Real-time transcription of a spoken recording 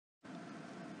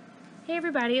Hey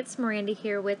everybody, it's Miranda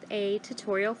here with a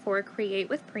tutorial for Create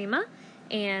with Prima,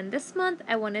 and this month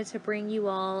I wanted to bring you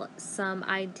all some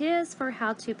ideas for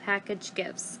how to package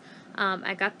gifts.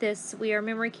 I got this We Are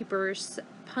Memory Keepers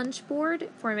punch board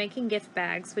for making gift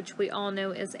bags, which we all know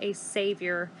is a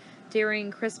savior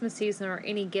during Christmas season or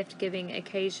any gift giving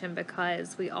occasion,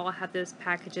 because we all have those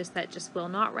packages that just will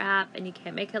not wrap and you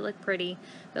can't make it look pretty.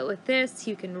 But with this,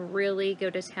 you can really go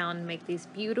to town and make these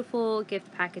beautiful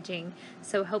gift packaging.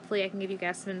 So hopefully I can give you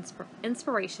guys some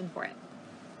inspiration for it.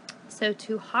 So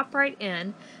to hop right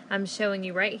in, I'm showing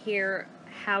you right here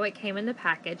how it came in the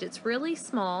package. It's really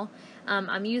small.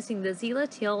 I'm using the Zella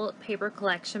Teal paper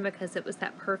collection because it was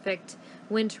that perfect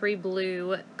wintry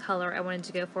blue color I wanted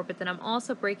to go for, but then I'm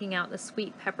also breaking out the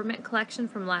Sweet Peppermint collection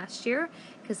from last year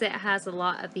because it has a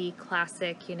lot of the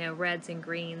classic, reds and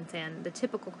greens and the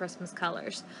typical Christmas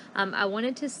colors. I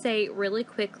wanted to say really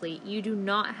quickly, you do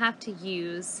not have to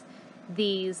use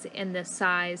these in the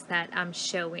size that I'm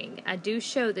showing. I do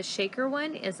show the shaker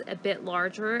one is a bit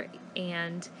larger,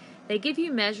 and they give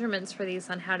you measurements for these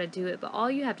on how to do it, but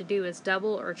all you have to do is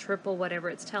double or triple whatever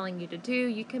it's telling you to do.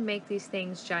 You can make these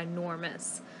things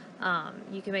ginormous.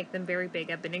 You can make them very big.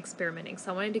 I've been experimenting,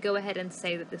 so I wanted to go ahead and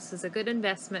say that this is a good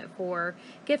investment for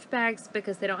gift bags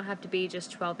because they don't have to be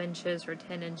just 12 inches or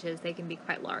 10 inches. They can be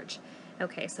quite large.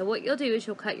 Okay, so what you'll do is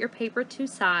you'll cut your paper to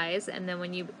size, and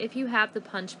then if you have the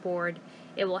punch board,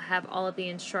 it will have all of the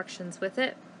instructions with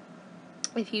it.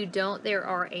 If you don't, there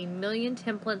are a million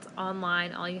templates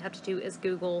online. All you have to do is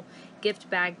Google gift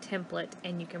bag template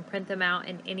and you can print them out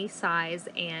in any size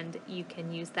and you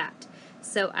can use that.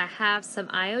 So I have some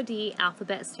IOD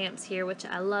alphabet stamps here, which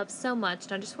I love so much,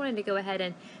 and I just wanted to go ahead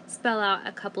and spell out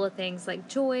a couple of things like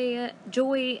joy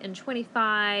and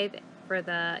 25 for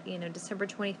the December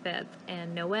 25th,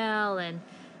 and Noel, and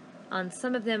on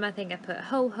some of them I think I put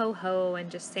ho ho ho and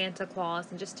just Santa Claus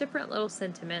and just different little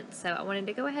sentiments. So I wanted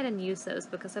to go ahead and use those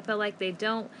because I feel like they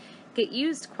don't get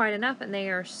used quite enough and they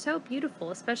are so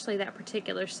beautiful, especially that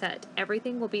particular set.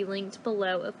 Everything will be linked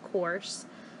below, of course.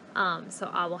 So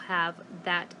I will have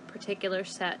that particular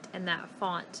set and that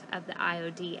font of the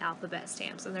IOD alphabet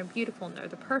stamps, and they're beautiful and they're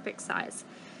the perfect size.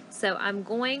 So I'm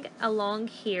going along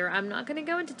here. I'm not going to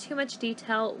go into too much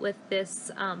detail with this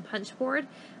punch board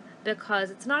because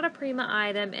it's not a Prima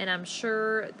item, and I'm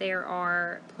sure there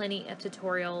are plenty of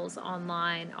tutorials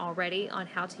online already on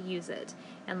how to use it.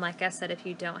 And like I said, if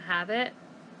you don't have it,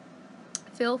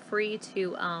 feel free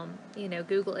to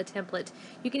Google a template.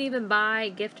 You can even buy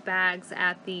gift bags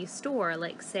at the store,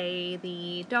 like say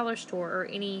the dollar store or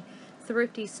any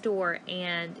thrifty store,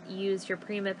 and use your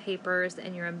Prima papers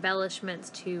and your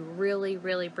embellishments to really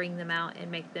bring them out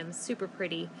and make them super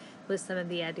pretty with some of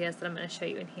the ideas that I'm going to show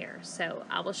you in here. So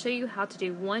I will show you how to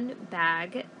do one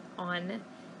bag on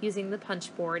using the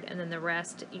punch board, and then the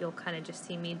rest you'll kind of just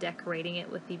see me decorating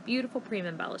it with the beautiful Prima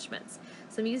embellishments.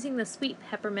 So I'm using the Sweet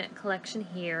Peppermint collection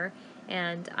here,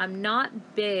 and I'm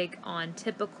not big on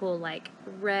typical like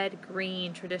red,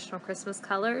 green, traditional Christmas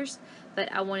colors,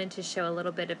 but I wanted to show a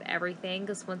little bit of everything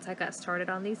because once I got started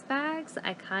on these bags,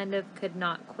 I kind of could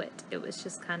not quit. It was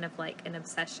just kind of like an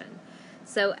obsession.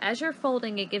 So as you're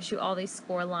folding, it gives you all these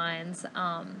score lines,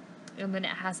 and then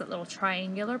it has that little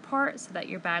triangular part so that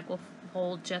your bag will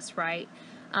fold just right.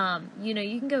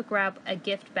 You can go grab a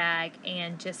gift bag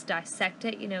and just dissect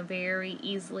it, very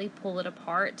easily pull it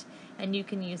apart, and you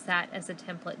can use that as a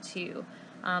template too.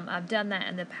 I've done that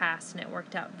in the past and it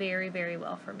worked out very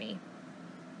well for me.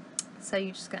 So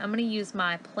I'm going to use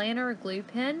my planner glue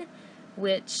pen,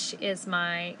 which is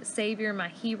my savior, my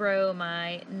hero,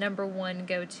 my #1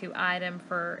 go-to item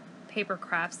for paper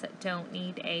crafts that don't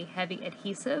need a heavy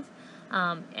adhesive.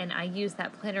 And I use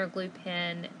that planner glue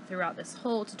pen throughout this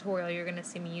whole tutorial. You're going to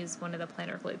see me use one of the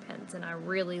planner glue pens, and I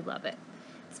really love it.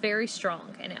 It's very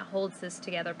strong and it holds this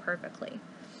together perfectly.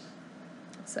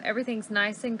 So everything's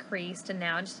nice and creased, and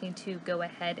now I just need to go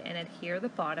ahead and adhere the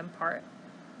bottom part.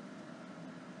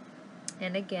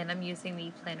 And again, I'm using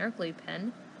the planner glue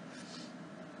pen.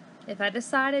 If I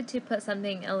decided to put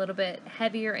something a little bit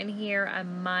heavier in here, I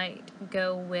might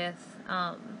go with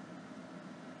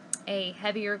a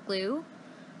heavier glue,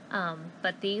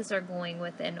 but these are going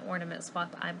with an ornament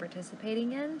swap I'm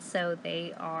participating in, so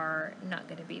they are not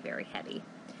going to be very heavy.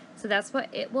 So that's what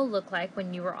it will look like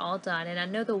when you are all done, and I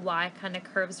know the Y kind of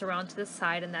curves around to the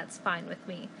side, and that's fine with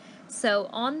me. So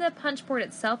on the punch board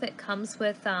itself, it comes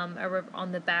with,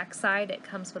 on the back side, it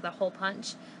comes with a hole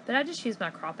punch, but I just used my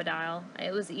crocodile.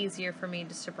 It was easier for me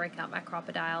just to break out my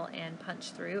crocodile and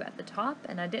punch through at the top,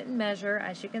 and I didn't measure,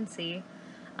 as you can see.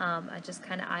 I just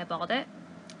kind of eyeballed it.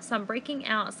 So I'm breaking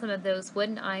out some of those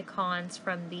wooden icons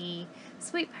from the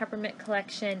Sweet Peppermint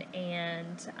collection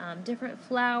and different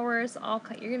flowers.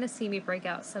 You're going to see me break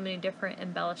out so many different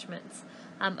embellishments.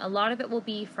 A lot of it will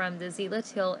be from the Zella,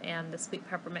 Teal, and the Sweet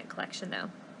Peppermint collection though.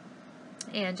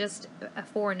 And just a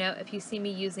forenote, if you see me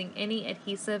using any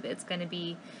adhesive, it's going to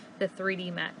be the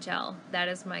 3D matte gel. That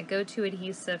is my go-to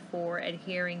adhesive for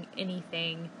adhering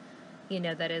anything, you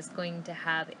know, that is going to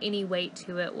have any weight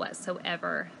to it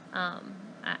whatsoever.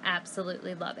 I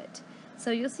absolutely love it.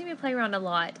 So you'll see me play around a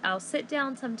lot. I'll sit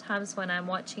down sometimes when I'm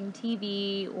watching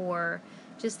TV or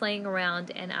just laying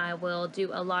around, and I will do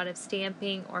a lot of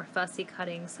stamping or fussy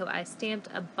cutting. So I stamped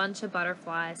a bunch of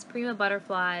butterflies, Prima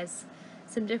butterflies,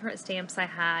 some different stamps I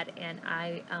had, and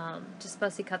I just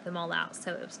fussy cut them all out.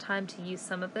 So it was time to use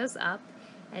some of those up,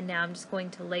 and now I'm just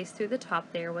going to lace through the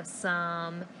top there with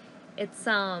some,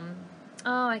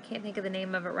 oh, I can't think of the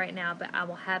name of it right now, but I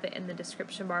will have it in the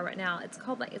description bar right now. It's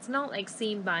called, like, it's not like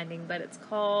seam binding, but it's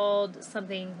called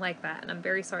something like that, and I'm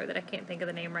very sorry that I can't think of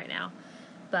the name right now.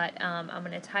 But I'm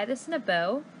going to tie this in a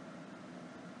bow,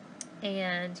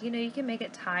 and you know, you can make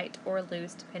it tight or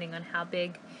loose depending on how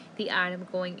big the item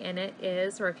going in it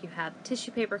is, or if you have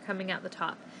tissue paper coming out the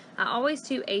top. I always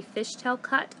do a fishtail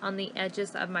cut on the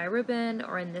edges of my ribbon,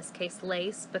 or in this case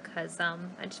lace, because I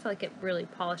just feel like it really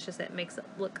polishes it, makes it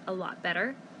look a lot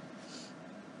better.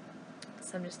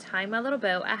 So I'm just tying my little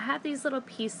bow. I have these little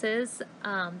pieces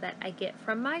that I get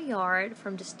from my yard,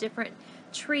 from just different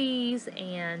trees,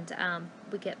 and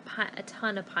we get a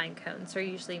ton of pine cones. They're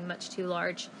usually much too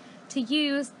large to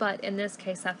use, but in this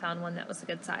case I found one that was a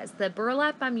good size. The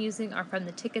burlap I'm using are from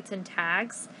the tickets and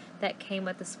tags that came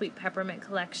with the Sweet Peppermint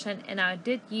collection, and I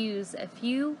did use a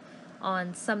few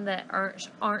on some that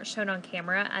aren't shown on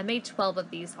camera. I made 12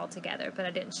 of these altogether, but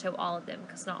I didn't show all of them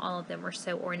because not all of them were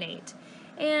so ornate,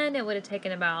 and it would have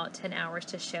taken about 10 hours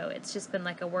to show. It's just been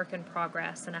like a work in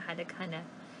progress, and I had to kind of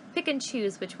pick and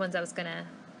choose which ones I was gonna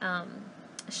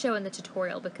show in the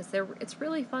tutorial because it's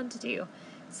really fun to do.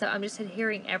 So I'm just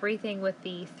adhering everything with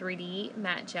the 3D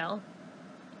matte gel.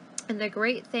 And the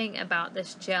great thing about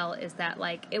this gel is that,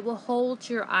 like, it will hold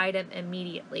your item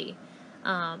immediately.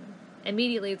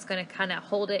 Immediately it's going to kind of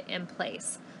hold it in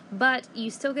place. But you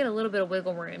still get a little bit of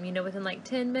wiggle room. You know, within like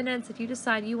 10 minutes, if you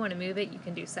decide you want to move it, you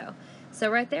can do so.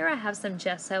 So right there I have some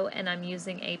gesso, and I'm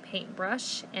using a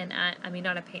paintbrush, and I mean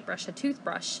not a paintbrush, a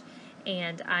toothbrush.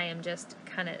 And I am just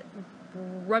kind of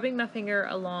rubbing my finger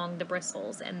along the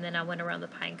bristles, and then I went around the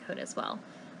pine cone as well.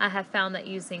 I have found that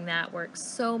using that works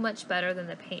so much better than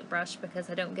the paintbrush because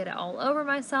I don't get it all over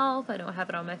myself, I don't have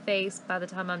it on my face. By the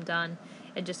time I'm done,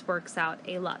 it just works out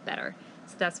a lot better.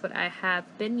 So that's what I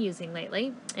have been using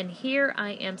lately. And here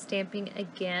I am stamping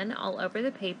again all over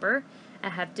the paper. I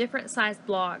have different size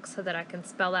blocks so that I can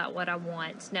spell out what I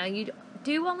want. Now you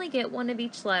do only get one of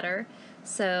each letter,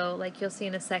 so like you'll see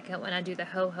in a second when I do the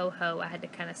ho ho ho, I had to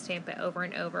kind of stamp it over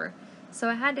and over. So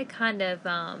I had to kind of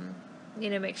you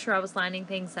know, make sure I was lining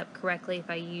things up correctly if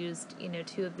I used, you know,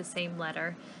 two of the same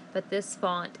letter. But this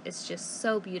font is just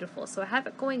so beautiful. So I have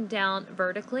it going down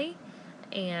vertically,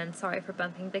 and sorry for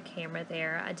bumping the camera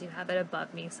there. I do have it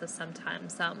above me, so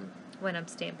sometimes when I'm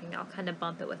stamping I'll kind of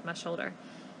bump it with my shoulder.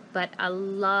 But I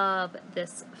love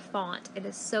this font. It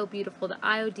is so beautiful. The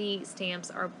IOD stamps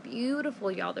are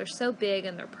beautiful, y'all. They're so big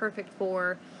and they're perfect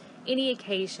for any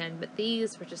occasion, but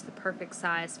these were just the perfect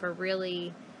size for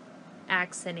really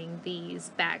accenting these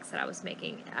bags that I was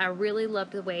making. I really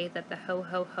loved the way that the ho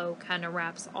ho ho kind of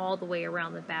wraps all the way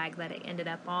around the bag that it ended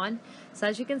up on. So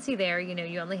as you can see there, you know,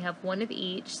 you only have one of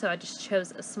each, so I just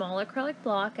chose a small acrylic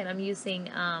block, and I'm using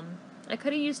I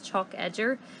could have used chalk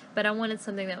edger, but I wanted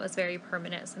something that was very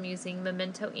permanent, so I'm using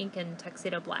Memento ink and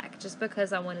Tuxedo Black, just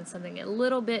because I wanted something a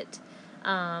little bit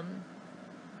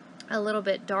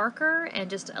darker and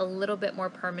just a little bit more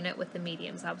permanent with the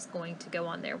mediums I was going to go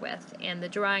on there with. And the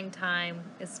drying time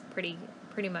is pretty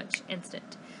much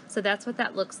instant. So that's what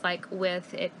that looks like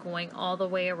with it going all the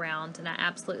way around, and I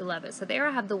absolutely love it. So there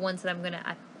I have the ones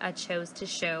that I chose to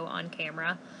show on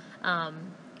camera.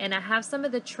 And I have some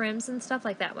of the trims and stuff,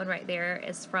 like that one right there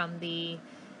is from the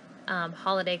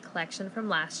holiday collection from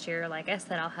last year. Like I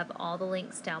said, I'll have all the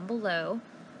links down below.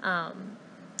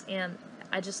 And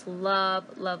I just love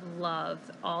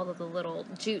all of the little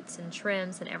jutes and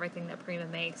trims and everything that Prima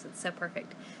makes. It's so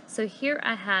perfect. So here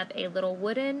I have a little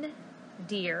wooden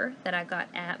deer that I got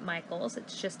at Michael's.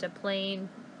 It's just a plain,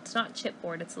 it's not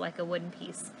chipboard, it's like a wooden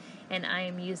piece. And I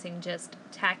am using just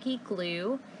tacky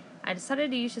glue. I decided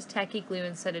to use just tacky glue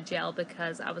instead of gel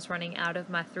because I was running out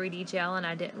of my 3D gel, and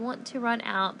I didn't want to run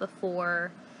out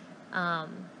before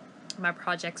my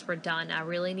projects were done. I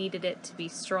really needed it to be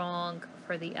strong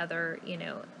for the other, you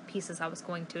know, pieces I was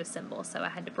going to assemble. So I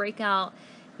had to break out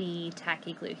the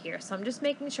tacky glue here. So I'm just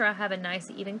making sure I have a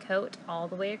nice even coat all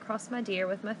the way across my deer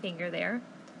with my finger there.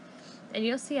 And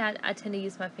you'll see I tend to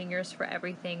use my fingers for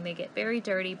everything. They get very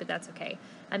dirty, but that's okay.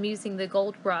 I'm using the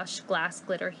Gold Rush glass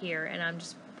glitter here, and I'm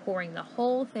just pouring the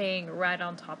whole thing right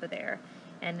on top of there.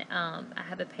 And I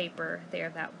have a paper there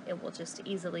that it will just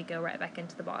easily go right back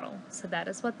into the bottle. So that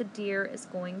is what the deer is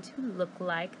going to look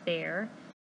like there.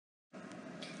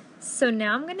 So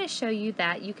now I'm going to show you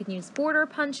that you can use border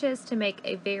punches to make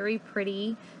a very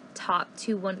pretty top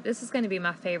to one. This is going to be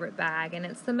my favorite bag, and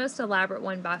it's the most elaborate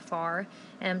one by far.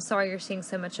 And I'm sorry you're seeing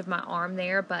so much of my arm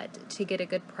there, but to get a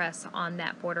good press on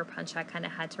that border punch, I kind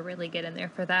of had to really get in there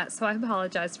for that, so I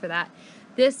apologize for that.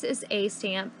 This is a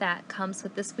stamp that comes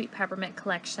with the Sweet Peppermint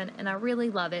collection, and I really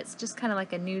love it. It's just kind of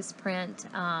like a newsprint,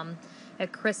 a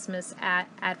Christmas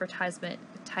advertisement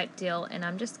type deal, and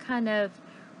I'm just kind of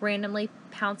randomly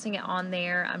pouncing it on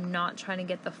there. I'm not trying to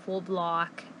get the full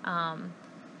block,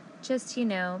 just, you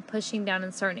know, pushing down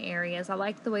in certain areas. I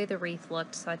like the way the wreath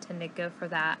looked, so I tend to go for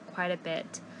that quite a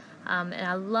bit. And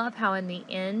I love how in the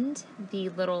end, the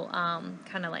little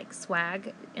kind of like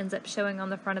swag ends up showing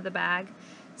on the front of the bag.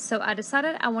 So I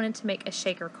decided I wanted to make a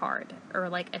shaker card, or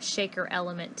like a shaker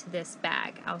element to this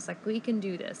bag. I was like, we can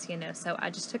do this, you know. So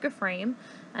I just took a frame,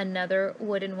 another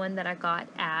wooden one that I got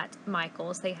at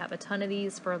Michael's. They have a ton of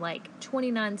these for like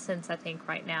 29 cents, I think,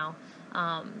 right now.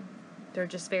 They're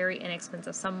just very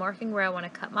inexpensive. So I'm marking where I want to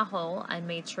cut my hole. I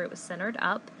made sure it was centered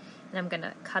up, and I'm going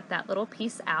to cut that little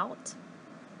piece out.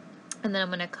 And then I'm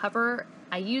going to cover,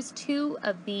 I used two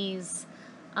of these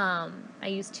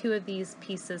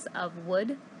pieces of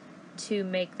wood to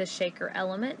make the shaker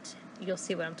element. You'll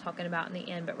see what I'm talking about in the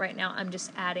end, but right now I'm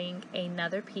just adding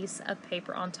another piece of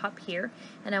paper on top here,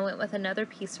 and I went with another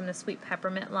piece from the Sweet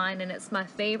Peppermint line, and it's my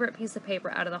favorite piece of paper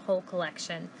out of the whole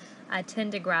collection. I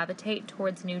tend to gravitate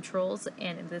towards neutrals,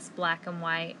 and this black and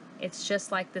white, it's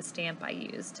just like the stamp I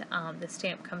used. The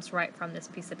stamp comes right from this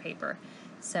piece of paper.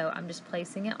 So I'm just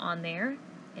placing it on there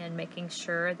and making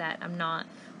sure that I'm not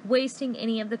wasting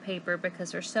any of the paper,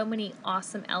 because there's so many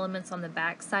awesome elements on the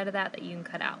back side of that you can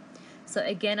cut out. So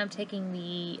again, I'm taking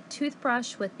the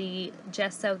toothbrush with the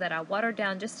gesso that I watered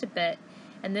down just a bit,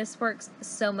 and this works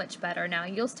so much better. Now,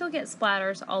 you'll still get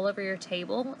splatters all over your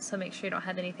table, so make sure you don't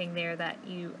have anything there that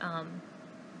you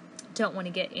don't want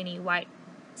to get any white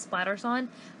splatters on,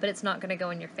 but it's not going to go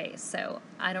in your face. So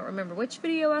I don't remember which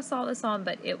video I saw this on,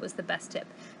 but it was the best tip.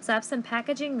 So I have some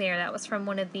packaging there. That was from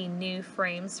one of the new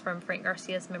frames from Frank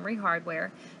Garcia's Memory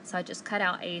Hardware. So I just cut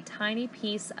out a tiny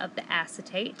piece of the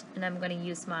acetate, and I'm going to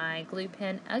use my glue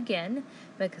pen again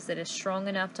because it is strong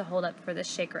enough to hold up for the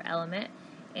shaker element.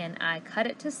 And I cut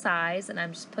it to size, and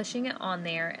I'm just pushing it on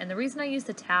there. And the reason I use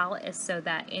the towel is so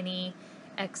that any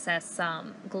excess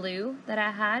glue that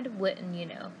I had wouldn't, you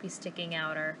know, be sticking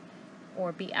out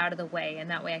or be out of the way,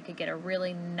 and that way I could get a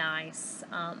really nice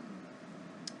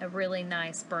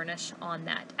burnish on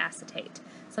that acetate.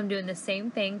 So I'm doing the same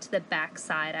thing to the back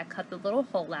side. I cut the little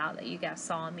hole out that you guys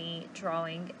saw me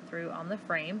drawing through on the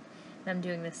frame, and I'm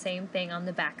doing the same thing on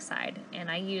the back side, and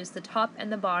I use the top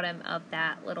and the bottom of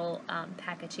that little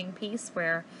packaging piece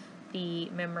where the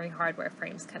Memory Hardware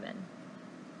frames come in.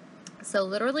 So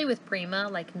literally with Prima,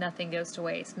 like, nothing goes to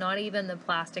waste, not even the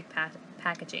plastic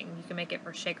packaging. You can make it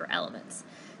for shaker elements.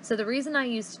 So the reason I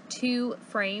used two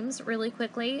frames really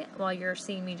quickly while you're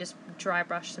seeing me just dry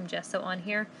brush some gesso on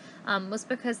here was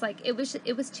because, like, it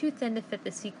was too thin to fit the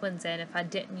sequins in if I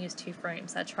didn't use two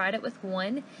frames. I tried it with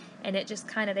one, and it just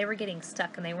kind of, they were getting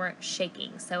stuck and they weren't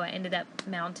shaking. So I ended up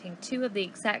mounting two of the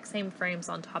exact same frames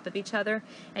on top of each other,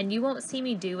 and you won't see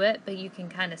me do it, but you can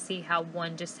kind of see how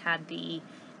one just had the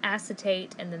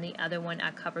acetate and then the other one I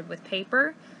covered with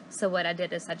paper. So what I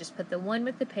did is I just put the one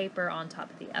with the paper on top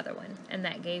of the other one, and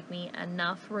that gave me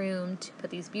enough room to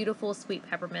put these beautiful Sweet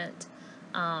Peppermint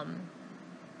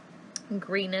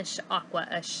greenish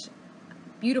aqua-ish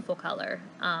beautiful color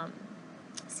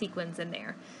sequins in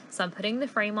there. So I'm putting the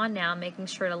frame on now, making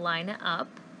sure to line it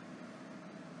up,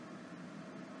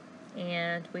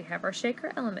 and we have our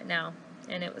shaker element now.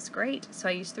 And it was great. So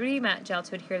I used 3D matte gel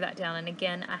to adhere that down. And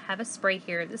again, I have a spray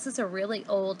here. This is a really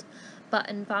old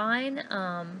button vine.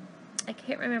 I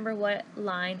can't remember what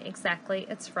line exactly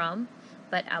it's from,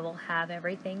 but I will have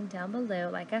everything down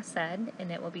below, like I said,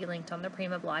 and it will be linked on the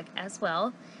Prima blog as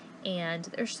well. And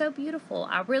they're so beautiful.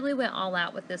 I really went all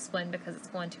out with this one because it's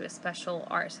going to a special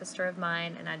art sister of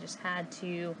mine, and I just had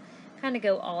to kind of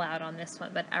go all out on this one.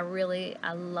 But I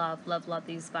love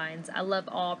these vines. I love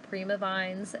all Prima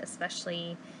vines,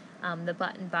 especially the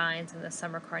button vines and the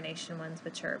summer carnation ones,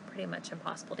 which are pretty much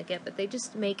impossible to get, but they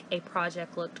just make a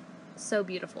project look so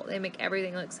beautiful. They make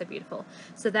everything look so beautiful.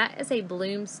 So that is a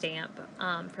bloom stamp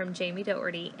from Jamie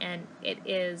Doherty, and it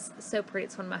is so pretty.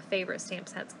 It's one of my favorite stamp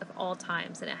sets of all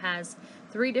times, and it has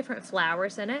 3 different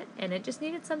flowers in it, and it just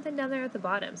needed something down there at the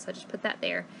bottom, so I just put that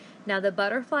there. Now the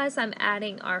butterflies I'm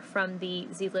adding are from the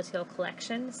Zella Teal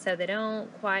collection, so they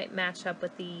don't quite match up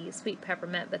with the Sweet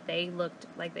Peppermint, but they looked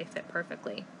like they fit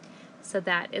perfectly. So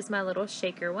that is my little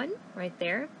shaker one right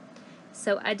there.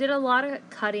 So I did a lot of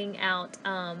cutting out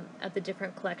of the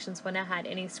different collections when I had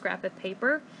any scrap of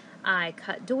paper. I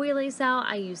cut doilies out.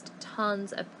 I used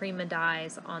tons of Prima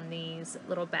dies on these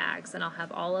little bags, and I'll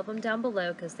have all of them down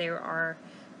below because there are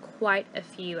quite a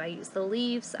few. I used the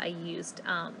leaves. I used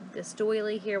this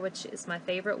doily here, which is my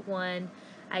favorite one.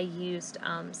 I used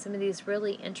some of these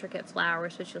really intricate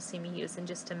flowers, which you'll see me use in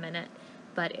just a minute.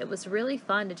 But it was really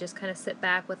fun to just kind of sit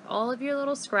back with all of your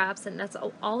little scraps, and that's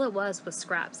all it was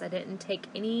scraps. I didn't take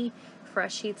any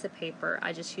fresh sheets of paper.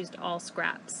 I just used all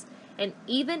scraps. And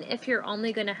even if you're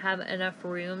only going to have enough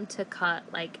room to cut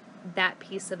like that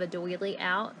piece of a doily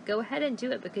out, go ahead and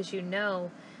do it, because you know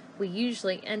we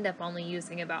usually end up only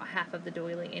using about half of the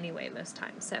doily anyway most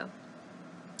times. So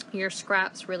your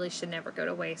scraps really should never go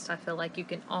to waste. I feel like you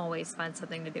can always find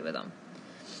something to do with them.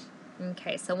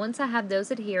 Okay, so once I have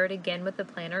those adhered again with the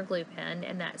planner glue pen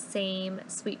and that same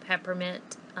Sweet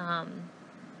Peppermint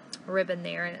ribbon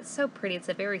there, and it's so pretty. It's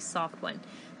a very soft one.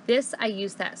 This, I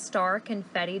use that star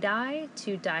confetti die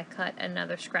to die cut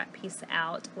another scrap piece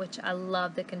out, which I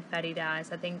love the confetti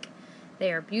dies. I think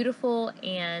they are beautiful,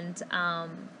 and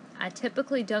I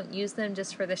typically don't use them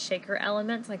just for the shaker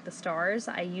elements like the stars.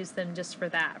 I use them just for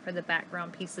that, for the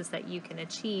background pieces that you can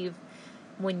achieve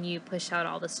when you push out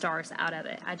all the stars out of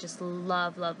it. I just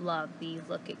love, love, love the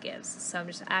look it gives. So I'm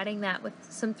just adding that with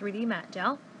some 3D matte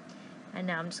gel. And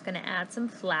now I'm just going to add some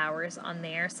flowers on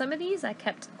there. Some of these I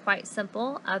kept quite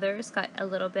simple. Others got a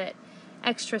little bit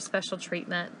extra special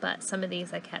treatment, but some of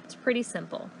these I kept pretty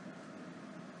simple.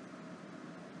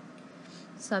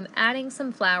 So I'm adding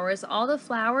some flowers. All the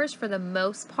flowers, for the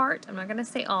most part, I'm not going to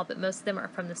say all, but most of them are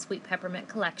from the Sweet Peppermint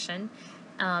collection.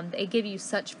 They give you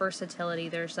such versatility.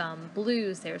 There's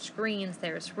blues, there's greens,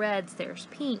 there's reds, there's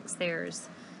pinks, there's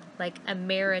like a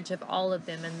marriage of all of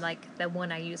them, and like the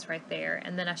one I use right there.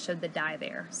 And then I showed the die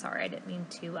there. Sorry, I didn't mean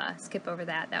to skip over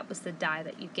that. That was the die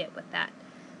that you get with that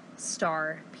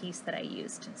star piece that I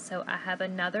used. So I have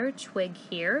another twig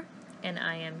here, and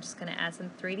I am just going to add some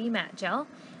 3D matte gel.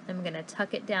 I'm going to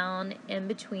tuck it down in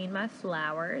between my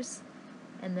flowers,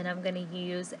 and then I'm going to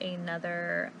use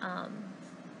another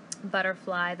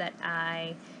butterfly that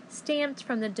I stamped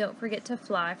from the Don't Forget to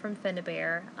Fly from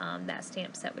Finnebear, that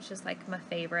stamp set, which is like my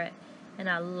favorite, and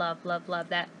I love, love, love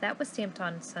that. That was stamped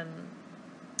on some,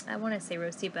 I want to say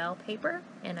Rosy Bell paper,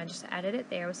 and I just added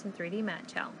it there with some 3D matte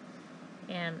gel,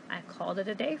 and I called it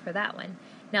a day for that one.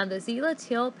 Now the Zella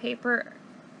Teal paper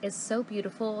is so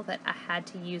beautiful that I had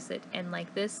to use it, and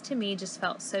like this to me just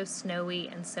felt so snowy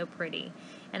and so pretty,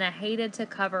 and I hated to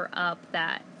cover up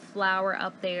that flower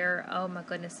up there. Oh my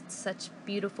goodness, it's such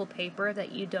beautiful paper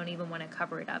that you don't even want to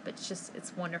cover it up. It's just,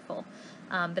 it's wonderful.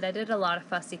 But I did a lot of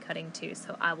fussy cutting too,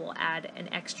 so I will add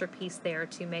an extra piece there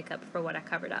to make up for what I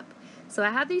covered up. So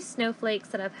I have these snowflakes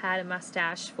that I've had in my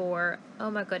stash for,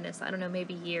 oh my goodness, I don't know,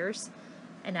 maybe years,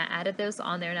 and I added those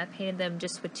on there, and I painted them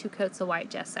just with 2 coats of white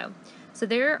gesso. So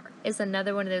there is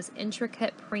another one of those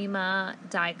intricate Prima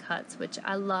die cuts, which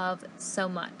I love so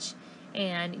much.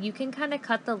 And you can kind of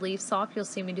cut the leaves off. You'll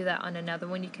see me do that on another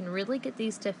one. You can really get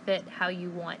these to fit how you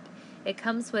want. It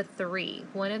comes with 3.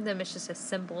 One of them is just a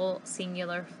simple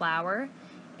singular flower,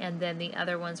 and then the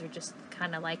other ones are just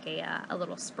kind of like a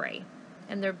little spray.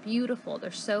 And they're beautiful.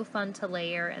 They're so fun to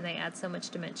layer, and they add so much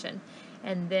dimension.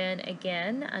 And then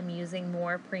again, I'm using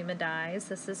more Prima dies.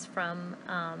 This is from,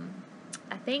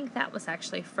 I think that was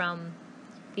actually from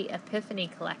the Epiphany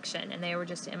collection, and they were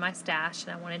just in my stash,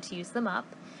 and I wanted to use them up.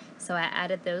 So I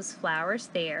added those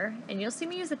flowers there, and you'll see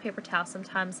me use a paper towel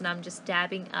sometimes, and I'm just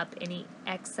dabbing up any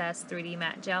excess 3D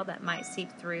matte gel that might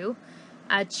seep through.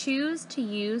 I choose to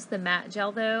use the matte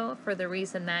gel though for the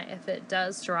reason that if it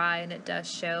does dry and it does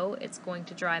show, it's going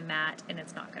to dry matte and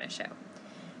it's not going to show.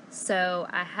 So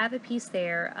I have a piece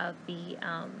there of the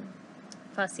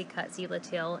fussy cut Zella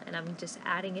Teal, and I'm just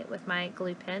adding it with my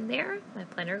glue pen there, my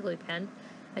planner glue pen.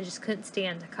 I just couldn't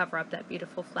stand to cover up that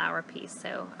beautiful flower piece,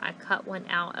 so I cut one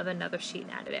out of another sheet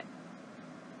and added it.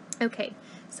 Okay,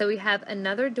 so we have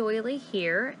another doily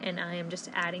here, and I am just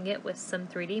adding it with some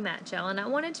 3D matte gel, and I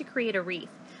wanted to create a wreath.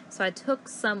 So I took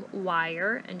some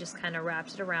wire and just kind of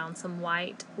wrapped it around, some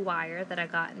white wire that I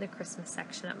got in the Christmas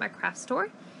section at my craft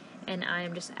store, and I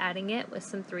am just adding it with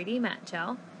some 3D matte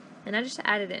gel. and I just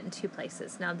added it in 2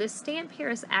 places. Now this stamp here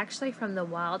is actually from the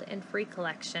Wild and Free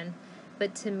collection,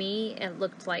 but to me it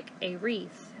looked like a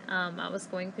wreath. I was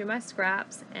going through my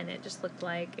scraps and it just looked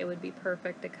like it would be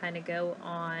perfect to kind of go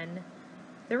on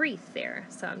the wreath there.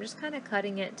 So I'm just kind of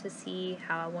cutting it to see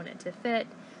how I want it to fit.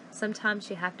 Sometimes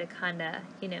you have to kind of,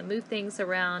 you know, move things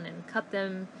around and cut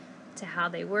them to how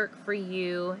they work for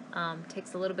you.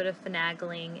 Takes a little bit of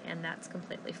finagling, and that's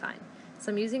completely fine.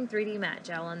 So I'm using 3D matte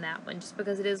gel on that one just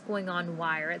because it is going on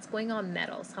wire. It's going on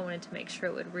metal, so I wanted to make sure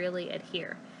it would really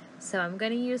adhere. So I'm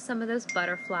going to use some of those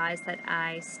butterflies that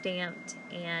I stamped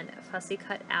and fussy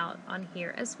cut out on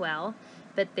here as well.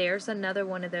 But there's another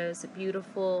one of those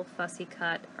beautiful fussy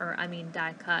cut, or I mean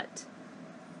die cut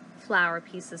flower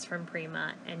pieces from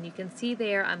Prima, and you can see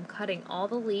there I'm cutting all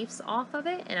the leaves off of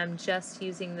it and I'm just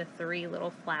using the 3 little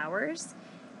flowers,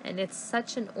 and it's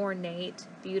such an ornate,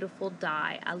 beautiful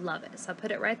die. I love it. So I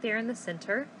put it right there in the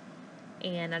center,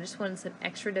 and I just wanted some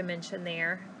extra dimension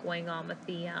there going on with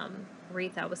the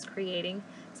wreath I was creating.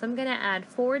 So I'm going to add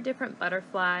 4 different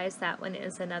butterflies. That one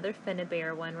is another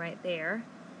Finnebear one right there.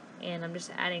 And I'm just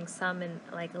adding some in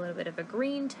like a little bit of a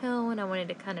green tone. I wanted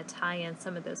to kind of tie in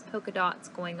some of those polka dots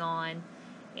going on.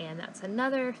 And that's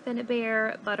another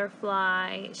Finnebear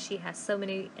butterfly. She has so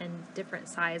many in different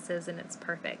sizes and it's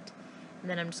perfect. And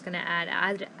then I'm just going to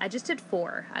add, I just did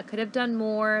 4. I could have done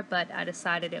more, but I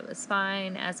decided it was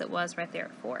fine as it was right there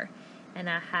at 4. And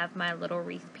I have my little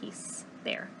wreath piece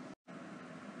there.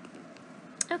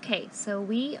 Okay, so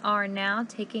we are now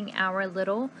taking our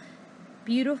little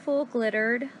beautiful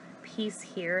glittered piece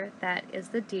here that is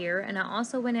the deer, and I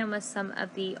also went in with some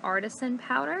of the artisan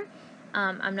powder.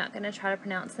 I'm not going to try to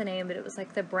pronounce the name, but it was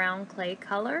like the brown clay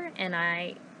color, and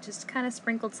I just kind of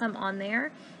sprinkled some on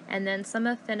there, and then some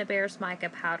of Finnebear's mica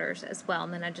powders as well,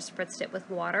 and then I just spritzed it with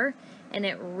water, and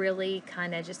it really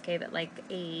kind of just gave it like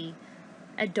a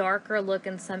darker look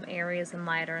in some areas and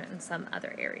lighter in some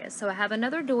other areas. So I have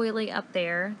another doily up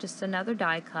there, just another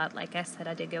die cut. Like I said,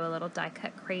 I did go a little die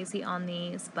cut crazy on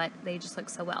these, but they just look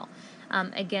so well.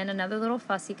 Again, another little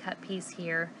fussy cut piece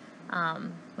here,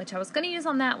 which I was going to use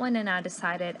on that one, and I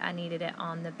decided I needed it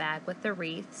on the bag with the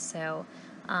wreath. So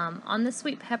on the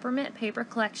Sweet Peppermint paper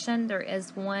collection, there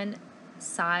is one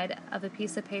side of a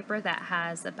piece of paper that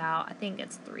has about, I think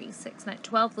it's 3, 6, 9,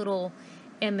 12 little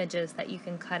images that you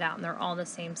can cut out, and they're all the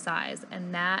same size.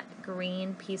 And that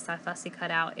green piece I fussy cut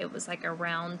out, it was like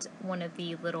around one of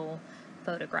the little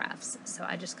photographs, so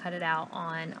I just cut it out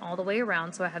on all the way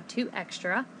around, so I have 2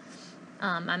 extra.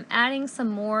 I'm adding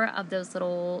some more of those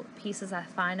little pieces I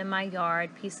find in my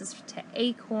yard, pieces to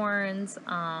acorns,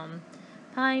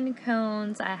 pine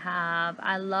cones.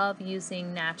 I love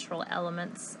using natural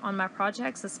elements on my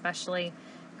projects, especially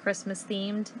Christmas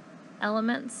themed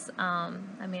elements. I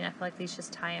mean, I feel like these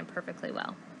just tie in perfectly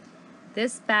well.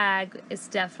 This bag is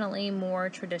definitely more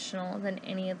traditional than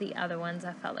any of the other ones.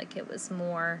 I felt like it was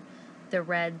more the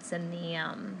reds and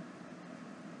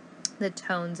the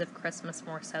tones of Christmas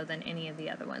more so than any of the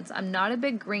other ones. I'm not a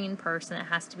big green person. It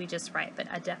has to be just right, but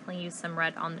I definitely use some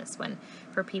red on this one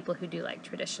for people who do like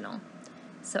traditional.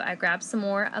 So I grabbed some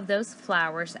more of those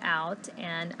flowers out,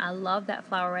 and I love that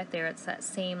flower right there. It's that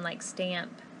same like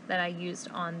stamp that I used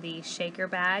on the shaker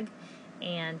bag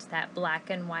and that black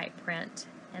and white print.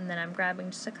 And then I'm grabbing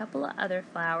just a couple of other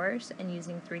flowers and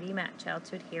using 3D matte gel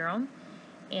to adhere them.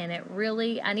 And it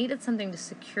really, I needed something to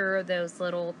secure those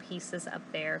little pieces up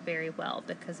there very well,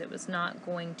 because it was not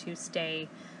going to stay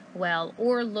well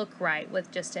or look right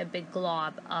with just a big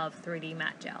glob of 3D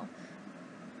matte gel.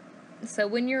 So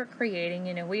when you're creating,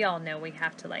 you know, we all know we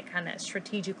have to like kind of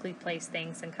strategically place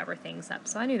things and cover things up.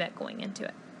 So I knew that going into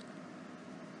it.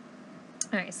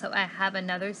 Alright, so I have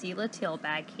another Zella Teal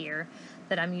bag here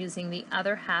that I'm using the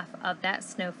other half of that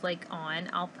snowflake on.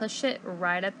 I'll push it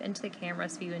right up into the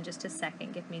camera's view in just a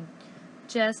second. Give me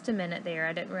just a minute there.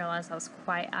 I didn't realize I was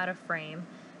quite out of frame,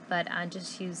 but I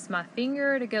just used my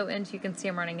finger to go into, you can see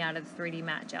I'm running out of the 3D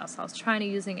matte gel, so I was trying to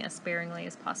using it as sparingly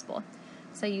as possible.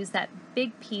 So I used that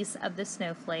big piece of the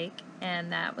snowflake,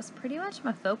 and that was pretty much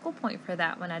my focal point for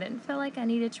that one. I didn't feel like I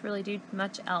needed to really do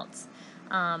much else.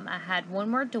 I had one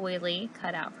more doily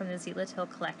cut out from the Zella Teal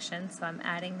collection, so I'm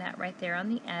adding that right there on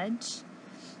the edge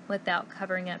without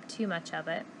covering up too much of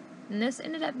it. And this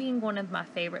ended up being one of my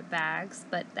favorite bags,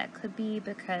 but that could be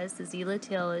because the Zella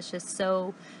Teal is just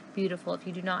so beautiful. If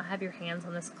you do not have your hands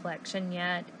on this collection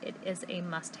yet, it is a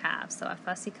must-have. So I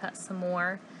fussy cut some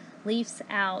more leaves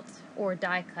out, or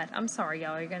die cut. I'm sorry,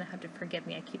 y'all, you're going to have to forgive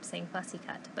me. I keep saying fussy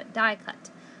cut, but die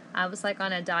cut. I was like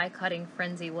on a die cutting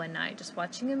frenzy one night, just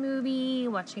watching a movie,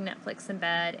 watching Netflix in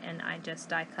bed, and I just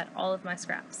die cut all of my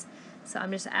scraps. So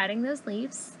I'm just adding those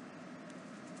leaves,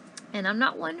 And I'm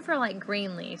not one for like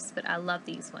green leaves, but I love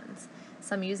these ones.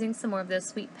 So I'm using some more of those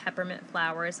sweet peppermint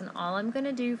flowers, and all I'm going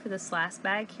to do for this last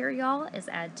bag here, y'all, is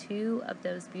add 2 of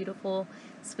those beautiful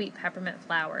sweet peppermint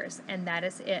flowers, and that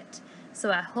is it. So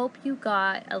I hope you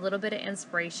got a little bit of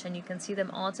inspiration. You can see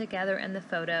them all together in the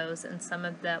photos and some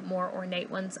of the more ornate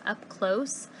ones up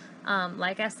close.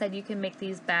 Like I said, you can make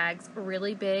these bags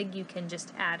really big. You can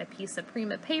just add a piece of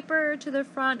Prima paper to the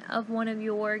front of one of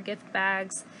your gift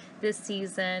bags this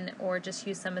season, or just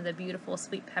use some of the beautiful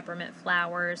sweet peppermint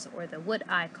flowers or the wood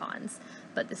icons.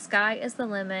 But the sky is the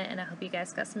limit, and I hope you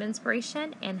guys got some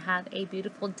inspiration, and have a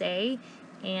beautiful day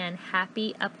and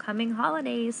happy upcoming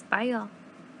holidays. Bye, y'all.